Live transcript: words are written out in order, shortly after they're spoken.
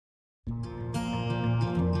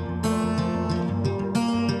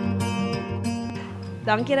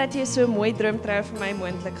Dankie dat jy so 'n mooi droomtrou vir my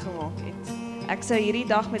moontlik gemaak het. Ek sou hierdie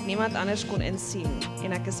dag met niemand anders kon insien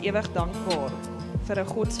en ek is ewig dankbaar vir 'n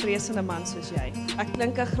godsvreesende man soos jy. Ek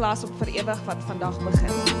klink 'n glas op vir ewig wat vandag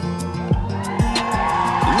begin.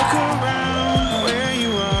 Look around where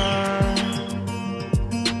you are.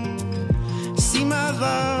 See my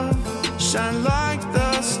love shine like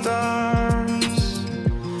the stars.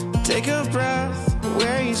 Take a breath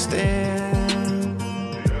where you stand.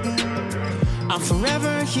 I'm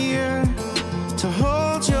forever here to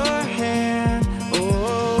hold your hand. Oh.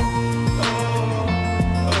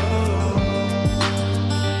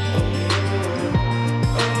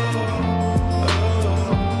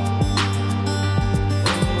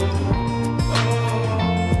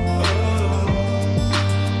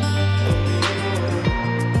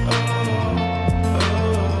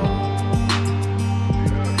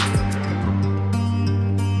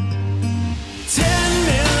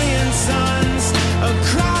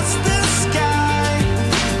 Across the sky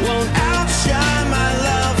won't outshine my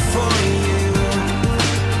love for you.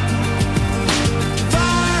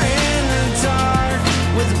 Fire in the dark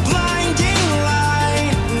with blinding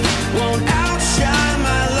light won't outshine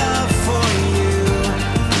my love for you.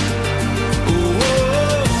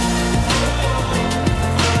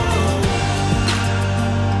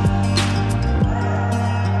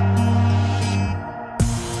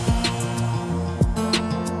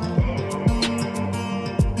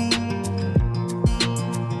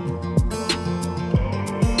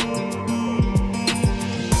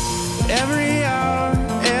 Every hour,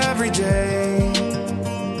 every day,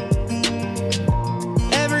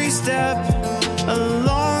 every step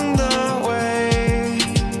along the way,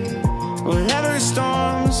 whatever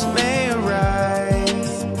storms may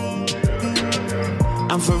arise,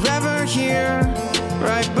 I'm forever here,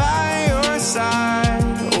 right by your side.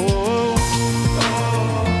 Oh.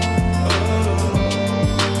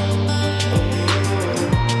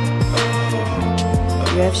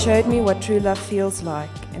 You have showed me what true love feels like,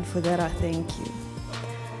 and for that I thank you.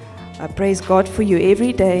 I praise God for you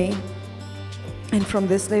every day, and from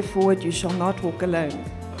this day forward you shall not walk alone.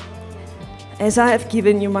 As I have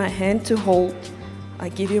given you my hand to hold, I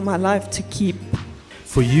give you my life to keep.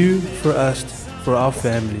 For you, for us, for our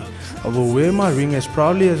family, I will wear my ring as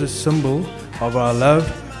proudly as a symbol of our love,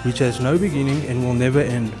 which has no beginning and will never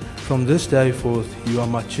end. From this day forth, you are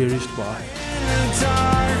my cherished wife.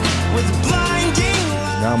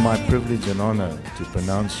 Now my privilege and honor to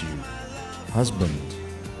pronounce you husband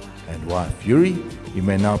and wife. Jurie, you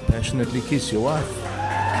may now passionately kiss your wife.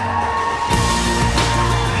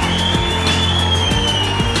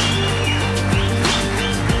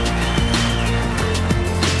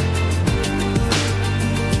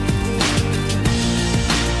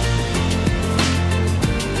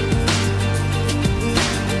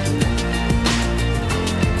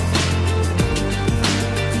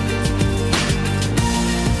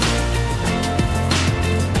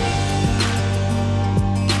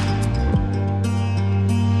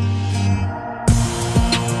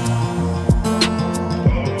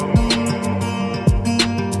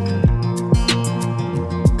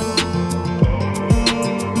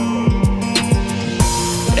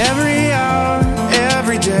 Every hour,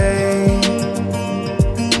 every day,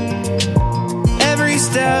 every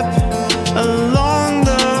step along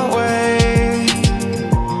the way,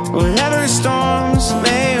 whatever storms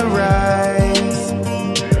may arise,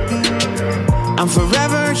 I'm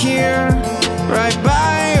forever here, right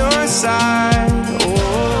by your side.